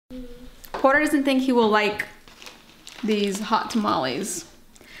Porter doesn't think he will like these hot tamales.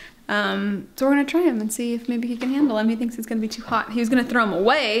 So we're gonna try them and see if maybe he can handle them. He thinks it's gonna be too hot. He was gonna throw them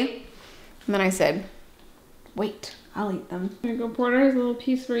away. And then I said, wait, I'll eat them. Here you go, Porter, here's a little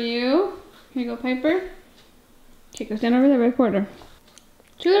piece for you. Here you go, Piper. Okay, go stand over there by Porter.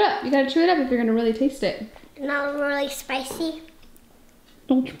 Chew it up. You gotta chew it up if you're gonna really taste it. Not really spicy.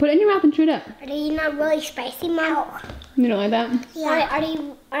 Don't put it in your mouth and chew it up. Are they not really spicy, Mom? You don't like that? Yeah.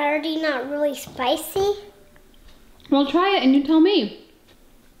 Are they not really spicy? Well, try it and you tell me.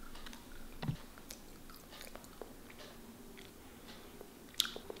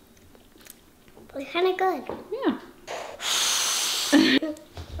 They're kind of good. Yeah. You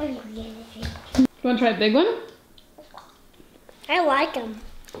want to try a big one? I like them.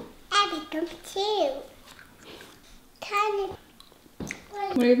 I like them too. Tiny.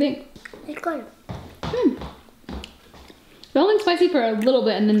 What do you think? They're good. They're only spicy for a little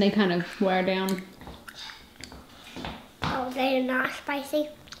bit and then they kind of wear down. Oh, they're not spicy?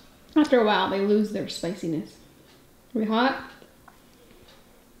 After a while, they lose their spiciness. Are we hot?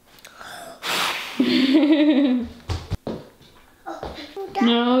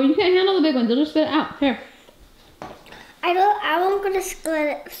 No, you can't handle the big ones. You'll just spit it out. Here. I'm gonna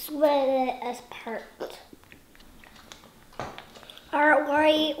split it as part.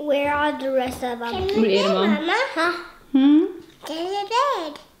 Alright, where are the rest of them? We ate them all. Mama? Huh? They're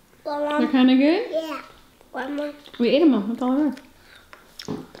good. They're kind of good? Yeah. One more. We ate them all. That's all it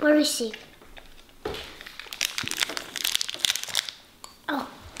was. Let me see. Oh.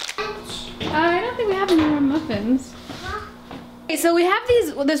 I don't think we have any more muffins. Okay, so we have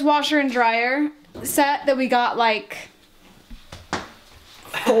this washer and dryer set that we got like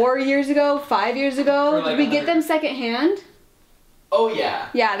 4 years ago, 5 years ago. Like Did we get them secondhand? Oh yeah.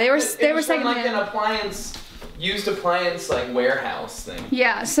 Yeah, they were It was from, like secondhand. an used appliance like warehouse thing.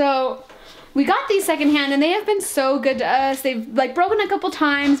 Yeah, so we got these secondhand and they have been so good to us. They've like broken a couple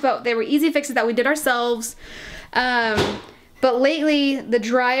times, but they were easy fixes that we did ourselves. But lately the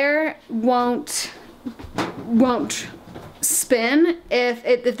dryer won't spin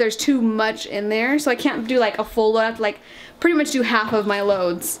if there's too much in there. So I can't do like a full load. I have to like pretty much do half of my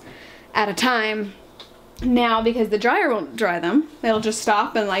loads at a time now because the dryer won't dry them. It'll just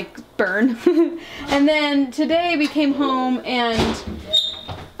stop and like burn. And then today we came home and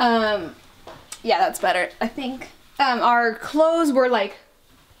yeah, that's better, I think. Our clothes were like,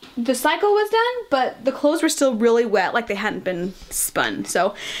 the cycle was done, but the clothes were still really wet, like they hadn't been spun.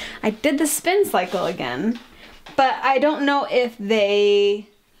 So I did the spin cycle again, but I don't know if they,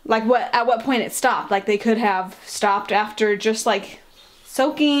 like at what point it stopped. Like they could have stopped after just like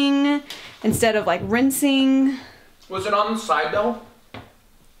soaking instead of like rinsing. Was it on the side though?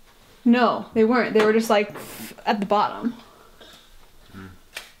 No, they weren't. They were just like at the bottom.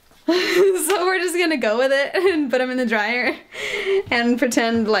 So we're just gonna go with it and put them in the dryer and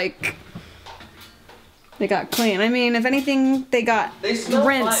pretend like they got clean. I mean, if anything, they got smell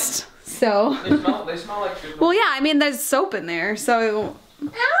rinsed. Fine. So. They smell like good. Well, yeah. I mean, there's soap in there, so.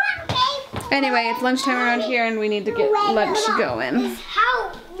 Anyway, it's lunchtime around here, and we need to get lunch going.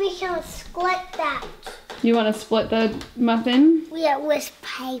 How we should split that? You want to split the muffin? Yeah, with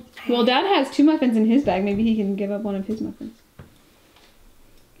paper. Well, Dad has 2 muffins in his bag. Maybe he can give up one of his muffins.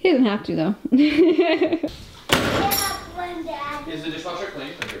 He doesn't have to, though. Is the dishwasher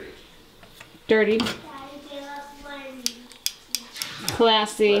clean or Dirty. dirty?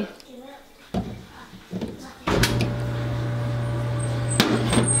 Classy.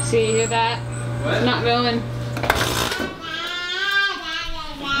 See, you hear that? What? Not going.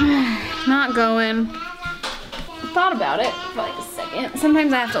 Not going. I thought about it for like a second.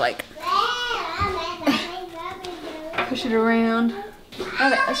 Sometimes I have to like push it around.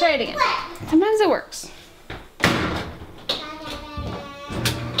 Okay, let's try it again. Sometimes it works.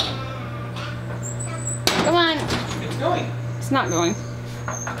 Come on. It's going. It's not going.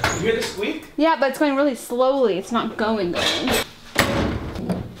 You hear the squeak? Yeah, but it's going really slowly. It's not going.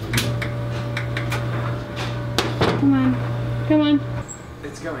 Come on. Come on.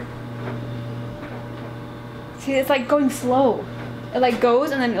 It's going. See, it's like going slow. It like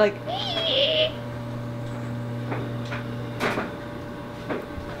goes and then like.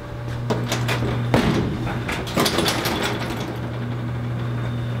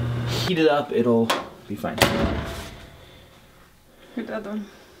 Heat it up, it'll be fine. Here's the other one.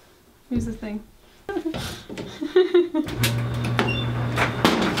 Here's the thing.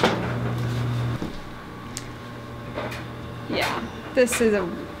 Yeah, this is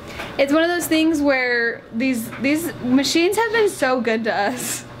it's one of those things where these machines have been so good to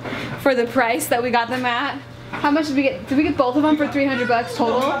us for the price that we got them at. How much did we get? Did we get both of them for 300 bucks No,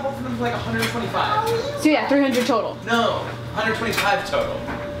 we total? got both of them for like 125. So yeah, 300 total. No, 125 total.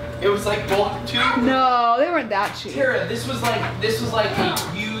 It was like both two. No, they weren't that cheap. Tara, this was like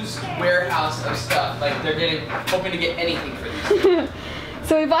a used warehouse of stuff. Like they're hoping to get anything for these.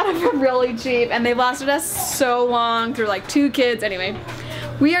 So we bought them for really cheap and they lasted us so long through like 2 kids. Anyway,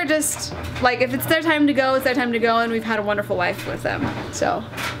 we are just like, if it's their time to go, it's their time to go, and we've had a wonderful life with them. So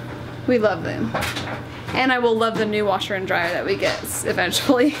we love them. And I will love the new washer and dryer that we get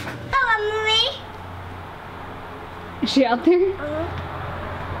eventually. Oh, Is she out there? Mommy.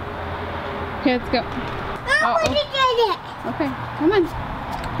 Here, let's go. Oh, we did it. Okay, come on.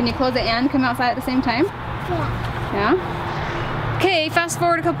 Can you close it and come outside at the same time? Yeah. Yeah? Okay, fast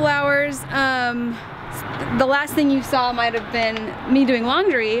forward a couple hours. The last thing you saw might have been me doing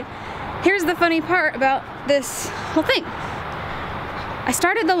laundry. Here's the funny part about this whole thing. I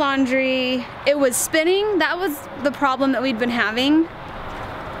started the laundry, it was spinning. That was the problem that we'd been having,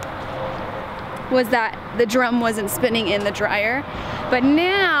 was that the drum wasn't spinning in the dryer. But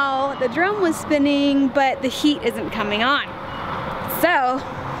now the drum was spinning, but the heat isn't coming on. So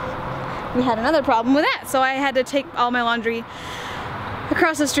we had another problem with that. So I had to take all my laundry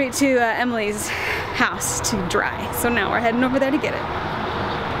across the street to Emily's house to dry. So now we're heading over there to get it.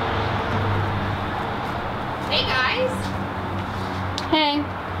 Hey guys. Hey.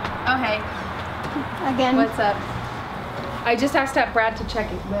 Oh hey. Again. What's up? I just asked Brad to check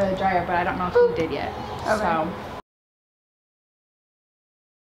the dryer, but I don't know if he did yet. Okay. So